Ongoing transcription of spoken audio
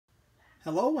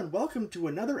Hello and welcome to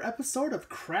another episode of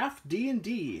Craft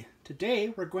D&D.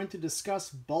 Today we're going to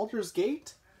discuss Baldur's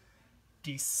Gate,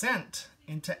 Descent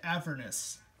into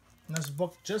Avernus. And this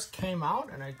book just came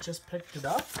out and I just picked it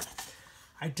up.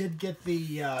 I did get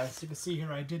the, as you can see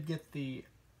here, I did get the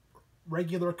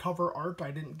regular cover art. I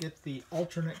didn't get the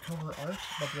alternate cover art,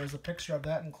 but there's a picture of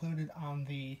that included on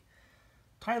the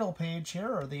title page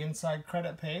here, or the inside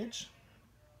credit page.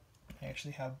 I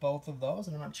actually have both of those,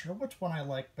 and I'm not sure which one I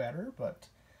like better, but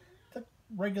the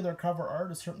regular cover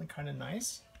art is certainly kind of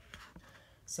nice. It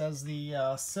says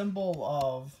the symbol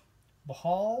of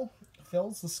Bahal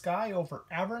fills the sky over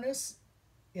Avernus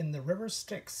in the river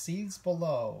Styx seas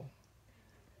below.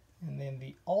 And then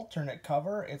the alternate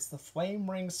cover, it's the flame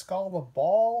ring skull of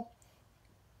Baal,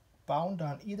 bound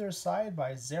on either side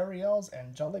by Zariel's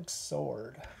angelic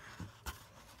sword.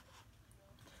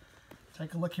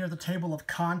 Take a look here at the table of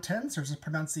contents. There's a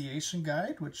pronunciation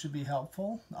guide, which should be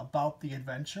helpful. About the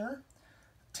adventure.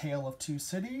 Tale of Two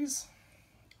Cities.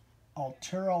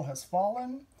 Alturel has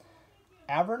fallen.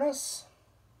 Avernus.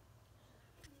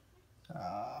 And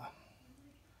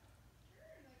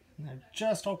I'm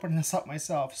just opening this up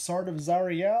myself. Sword of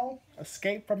Zariel.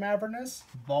 Escape from Avernus.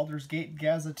 Baldur's Gate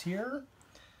Gazetteer.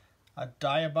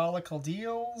 Diabolical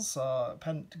Deals.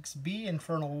 Appendix B,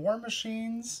 Infernal War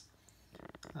Machines.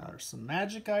 There's some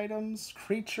magic items,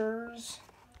 creatures,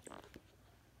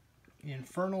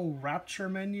 infernal rapture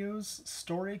menus,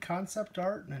 story concept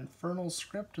art, an infernal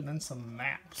script, and then some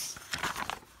maps.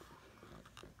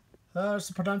 There's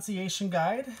the pronunciation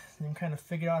guide. You can kind of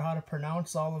figure out how to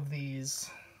pronounce all of these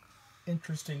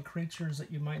interesting creatures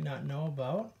that you might not know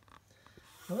about.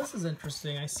 Well, this is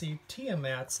interesting. I see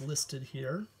Tiamat's listed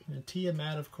here. And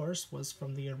Tiamat, of course, was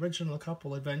from the original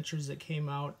couple adventures that came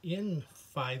out in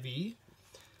 5e.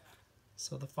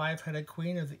 So the five-headed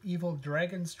queen of the evil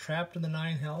dragons trapped in the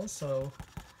nine hells. So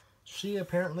she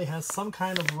apparently has some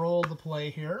kind of role to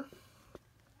play here.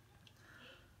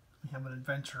 We have an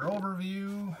adventure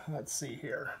overview. Let's see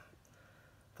here.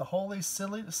 The holy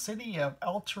city of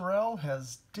Alturel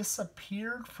has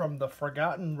disappeared from the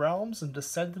Forgotten Realms and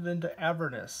descended into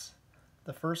Avernus,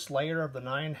 the first layer of the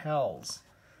nine hells.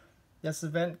 This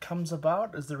event comes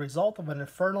about as the result of an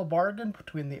infernal bargain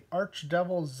between the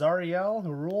archdevil Zariel,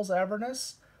 who rules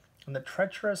Avernus, and the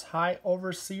treacherous high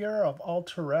overseer of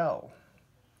Alturel.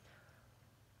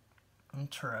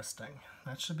 Interesting.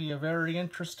 That should be a very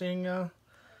interesting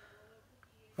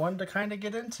one to kind of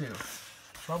get into.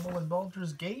 Trouble in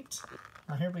Baldur's Gate.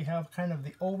 Now here we have kind of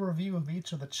the overview of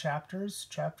each of the chapters.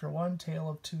 Chapter 1, Tale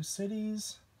of Two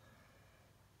Cities.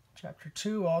 Chapter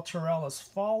 2, Alturel has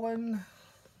fallen.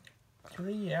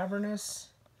 3, Avernus.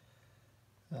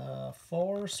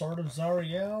 4, Sword of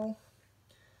Zariel.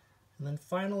 And then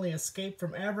finally, Escape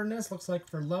from Avernus. Looks like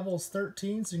for levels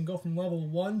 13, so you can go from level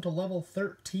 1 to level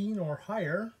 13 or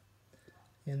higher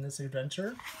in this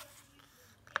adventure.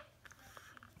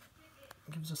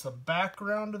 It gives us a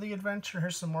background to the adventure.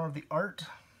 Here's some more of the art.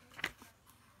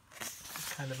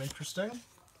 It's kind of interesting.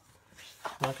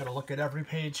 I'm not going to look at every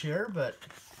page here, but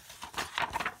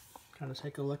kind of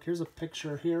take a look. Here's a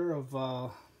picture here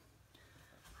of,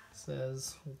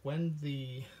 says, when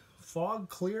the fog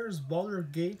clears, Baldur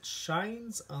Gate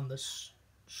shines on the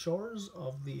shores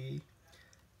of the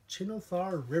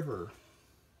Chinothar River.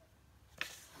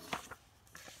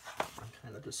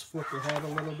 Kind of just flip ahead a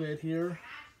little bit here.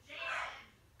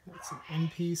 Got some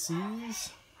NPCs.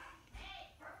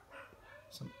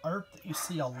 Some art that you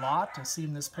see a lot. I've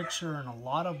seen this picture in a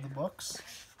lot of the books.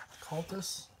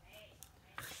 Cultists.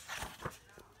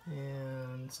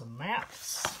 And some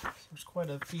maps. There's quite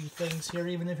a few things here.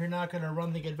 Even if you're not going to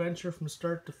run the adventure from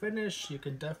start to finish, you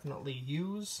can definitely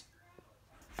use.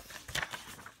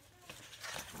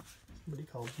 Somebody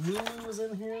called Blue is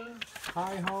in here.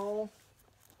 High Hall.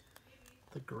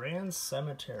 The Grand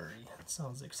Cemetery. That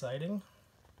sounds exciting.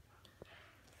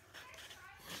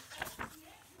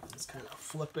 Let's kind of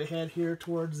flip ahead here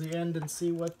towards the end and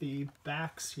see what the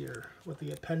backs here, what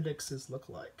the appendixes look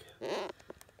like.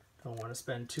 Don't want to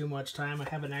spend too much time. I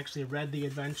haven't actually read the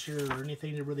adventure or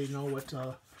anything to really know what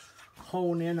to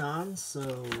hone in on, so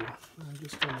I'm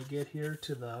just going to get here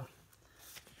to the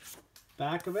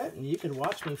back of it, and you can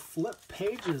watch me flip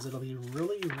pages. It'll be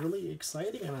really, really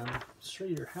exciting, and I'm sure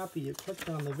you're happy you clicked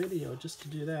on the video just to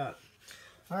do that.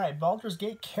 Alright, Baldur's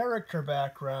Gate character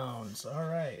backgrounds.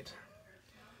 Alright.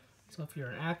 So if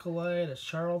you're an acolyte, a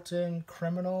charlatan,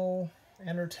 criminal,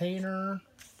 entertainer,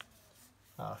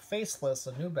 faceless,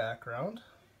 a new background.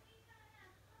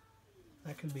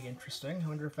 That could be interesting. I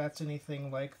wonder if that's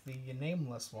anything like the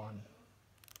nameless one.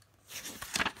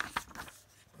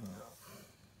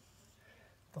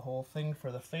 the whole thing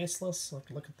for the faceless.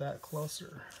 Let's look at that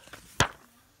closer.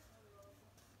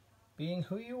 Being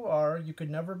who you are, you could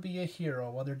never be a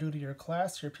hero, whether due to your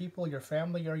class, your people, your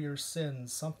family, or your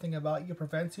sins. Something about you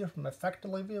prevents you from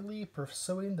effectively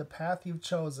pursuing the path you've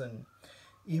chosen.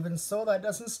 Even so, that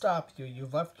doesn't stop you.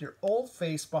 You've left your old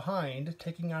face behind,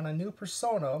 taking on a new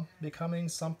persona, becoming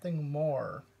something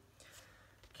more.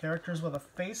 Characters with a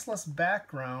faceless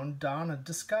background don a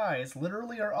disguise,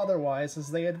 literally or otherwise, as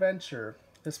they adventure.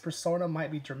 This persona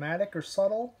might be dramatic or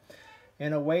subtle.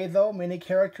 In a way, though, many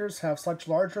characters have such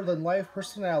larger-than-life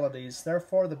personalities.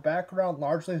 Therefore, the background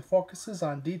largely focuses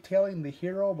on detailing the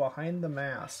hero behind the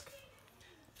mask.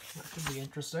 That could be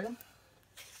interesting.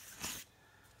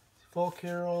 Folk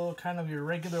hero, kind of your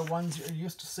regular ones you're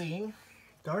used to seeing.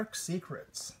 Dark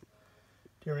secrets.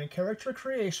 During character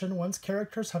creation, once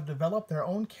characters have developed their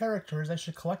own characters, they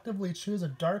should collectively choose a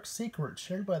dark secret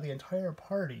shared by the entire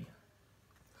party.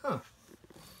 Huh.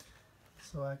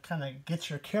 So that kind of gets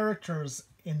your characters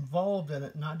involved in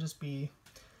it, not just be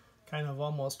kind of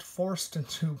almost forced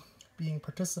into being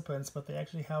participants, but they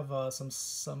actually have some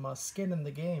skin in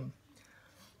the game.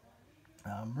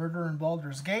 Murder in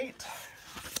Baldur's Gate.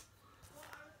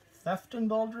 Theft in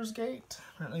Baldur's Gate.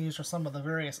 Apparently these are some of the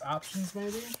various options,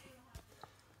 maybe.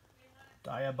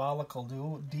 Diabolical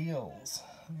deals.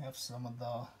 We have some of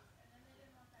the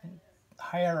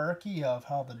hierarchy of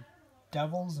how the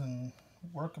devils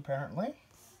work, apparently.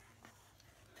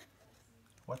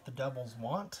 What the devils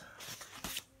want.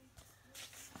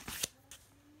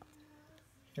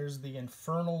 Here's the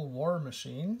infernal war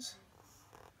machines.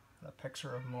 Got a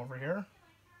picture of them over here.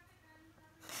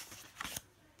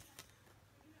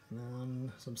 And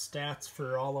then some stats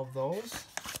for all of those.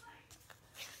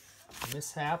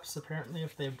 Mishaps, apparently,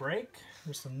 if they break.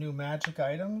 There's some new magic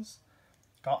items.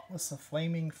 Gauntlets of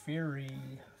Flaming Fury,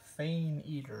 Fane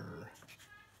Eater,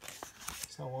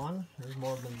 so on. There's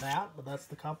more than that, but that's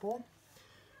the couple.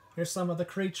 Here's some of the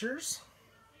creatures.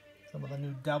 Some of the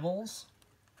new devils,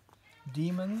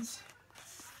 demons.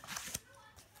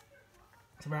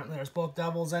 So apparently there's both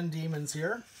devils and demons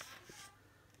here.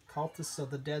 Cultists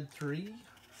of the Dead 3.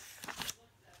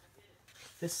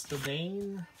 Fist of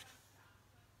Bane.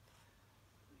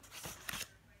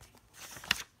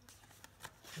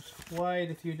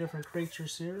 Quite a few different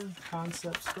creatures here.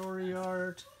 Concept story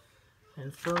art,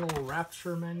 infernal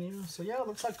rapture menu. So yeah, it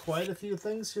looks like quite a few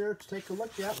things here to take a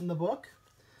look at in the book.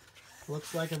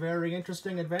 Looks like a very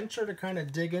interesting adventure to kind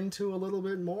of dig into a little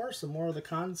bit more. Some more of the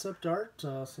concept art,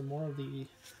 some more of the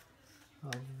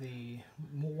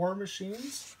war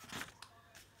machines.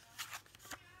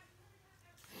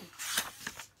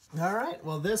 Alright,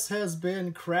 well this has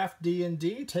been Craft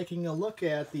D&D, taking a look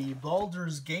at the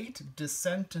Baldur's Gate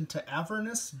Descent into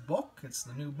Avernus book. It's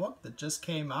the new book that just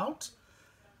came out.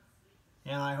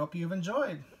 And I hope you've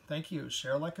enjoyed. Thank you.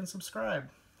 Share, like, and subscribe.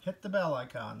 Hit the bell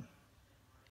icon.